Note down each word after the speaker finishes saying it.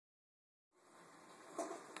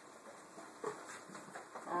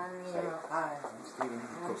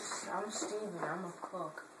I'm Steven. I'm a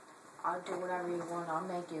cook. I'll do whatever you want. I'll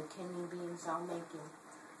make you kidney beans. I'll make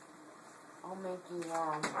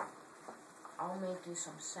you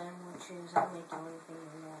some sandwiches. I'll make you anything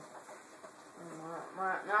you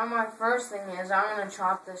want. Now my first thing is I'm gonna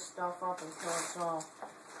chop this stuff up until it's all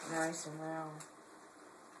nice and round.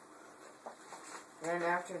 Then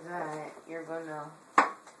after that, you're gonna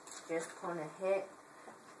just hit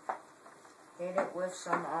it with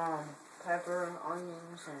some pepper,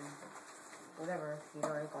 onions, and whatever you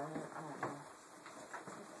like on it. I don't know.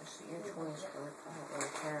 It's your choice, but I don't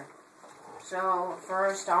really care. So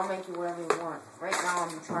first, I'll make you whatever you want. Right now,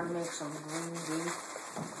 I'm trying to make some green beef.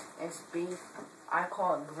 It's beef. I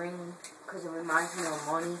call it green because it reminds me of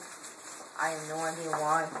money. I have no idea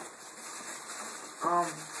why.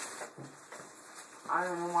 I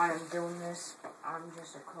don't know why I'm doing this. I'm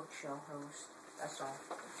just a cook show host. That's all.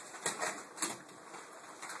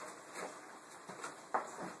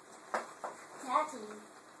 Daddy.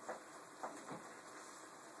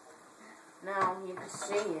 Now you can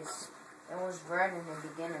see it was red in the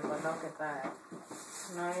beginning, but look at that.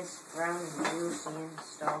 It's nice, brown and juicy and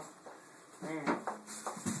stuff. Man,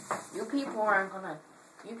 you people are gonna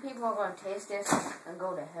taste this and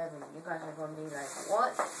go to heaven. You guys are gonna be like,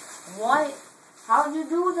 what? What? How'd you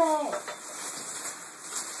do that?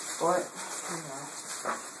 But, you know.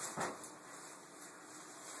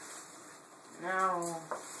 Now,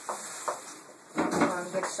 we're gonna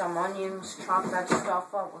get some onions, chop that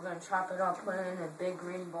stuff up. We're gonna chop it up, put it in a big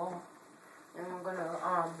green bowl. And we're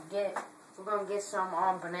gonna get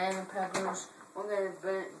some banana peppers. We're gonna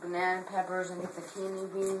get banana peppers and get the kidney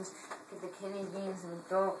beans. Get the kidney beans and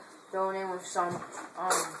throw it in with some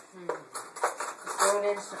throw it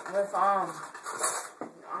in with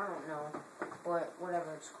I don't know, but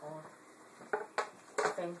whatever it's called. I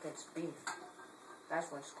think it's beef. That's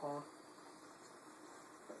what it's called.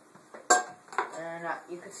 And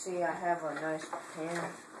you can see I have a nice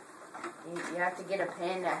pan. You have to get a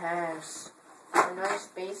pan that has a nice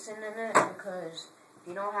basin in it, because if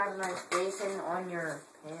you don't have a nice basin on your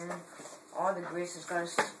pan, all the grease is going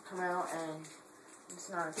to come out and it's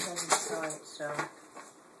not a pleasant sight. So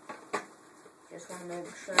just want to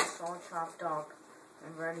make sure it's all chopped up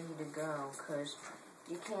and ready to go, because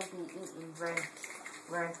you can't be eating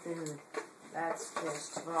red food. That's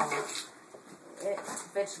just raw.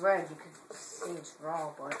 If it's red, you can see it's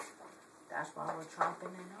raw, but that's why we're chopping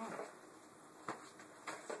it up.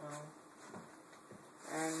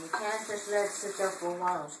 And you can't just let it sit there for a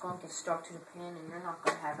while. It's going to get stuck to the pan and you're not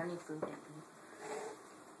going to have any food to eat.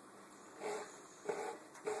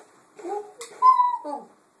 Ooh.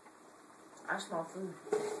 I smell food.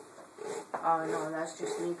 Oh no, that's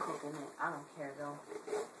just me cooking it. I don't care though.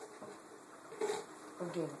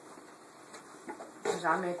 Forgive it. Because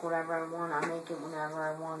I make whatever I want. I make it whenever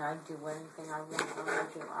I want. I do anything I want.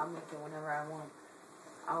 I'll make it whenever I want.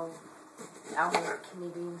 I'll make kidney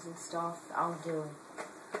beans and stuff. I'll do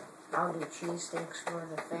cheese sticks for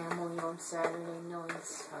the family on Saturday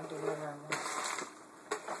nights. I'll do whatever I want.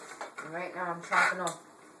 And right now I'm chopping up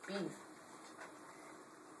beef.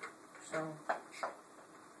 So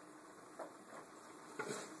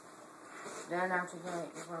then after that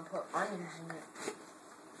you're going to put onions in it.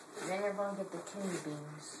 Then you're going to get the kidney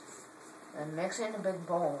beans and mix it in a big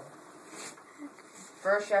bowl.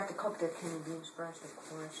 First you have to cook the kidney beans first, of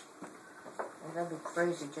course. And that'd be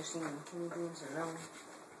crazy, just eating kidney beans alone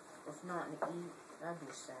with nothing to eat. That'd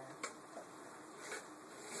be sad.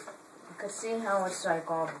 You can see how it's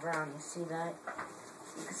like all brown. You see that?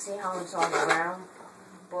 You can see how it's all brown,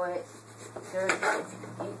 but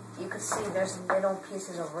you can see there's little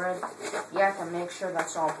pieces of red. You have to make sure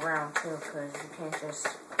that's all brown too, because you can't just,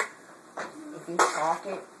 if you chalk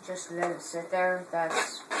it, just let it sit there,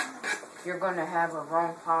 you're going to have a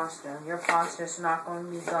wrong pasta. Your pasta's not going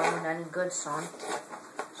to be going any good, son.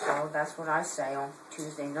 So that's what I say on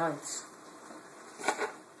Tuesday nights.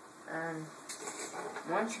 And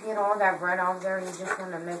once you get all that bread out there, you just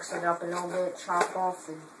want to mix it up a little bit. Chop off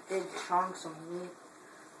the big chunks of meat.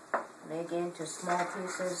 Make it into small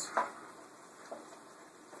pieces.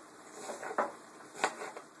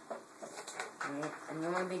 And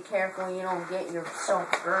you want to be careful you don't get yourself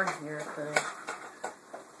burned here, because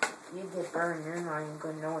you get burned, you're not even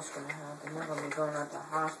going to know what's going to happen. You're going to be going out to the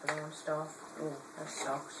hospital and stuff. Ooh, that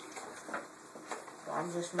sucks. So I'm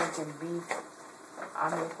just making beef.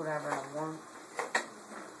 I'll make whatever I want.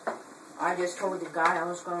 I just told the guy I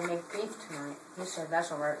was going to make beef tonight. He said that's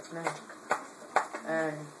alright with me.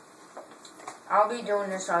 And I'll be doing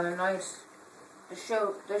this on the nights. This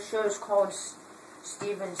show is called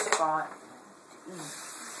Steven Spot.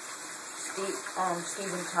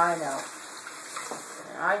 Steven Tideout.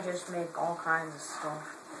 I just make all kinds of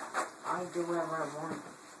stuff. I do whatever I want.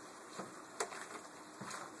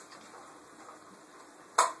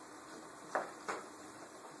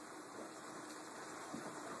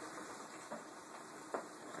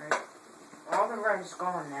 Right. All the red's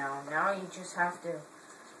gone now. Now you just have to,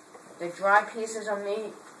 the dry pieces of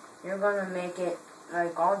meat, you're gonna make it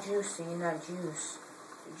like all juicy in that juice.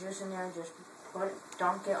 The juice in there, just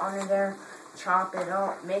dunk it under there, chop it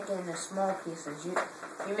up, make it into small pieces. You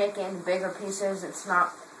make it into bigger pieces,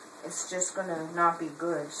 it's just gonna not be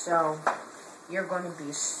good. So you're gonna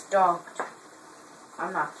be stuffed.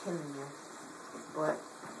 I'm not kidding you, but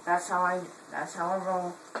that's how I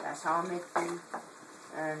roll. That's how I make food,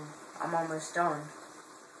 and I'm almost done.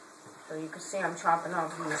 So you can see I'm chopping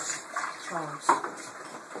up these chunks.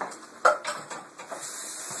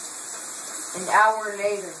 An hour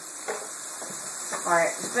later. Alright,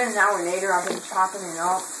 it's been an hour later. I've been chopping it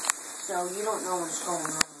up, so you don't know what's going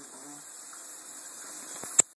on.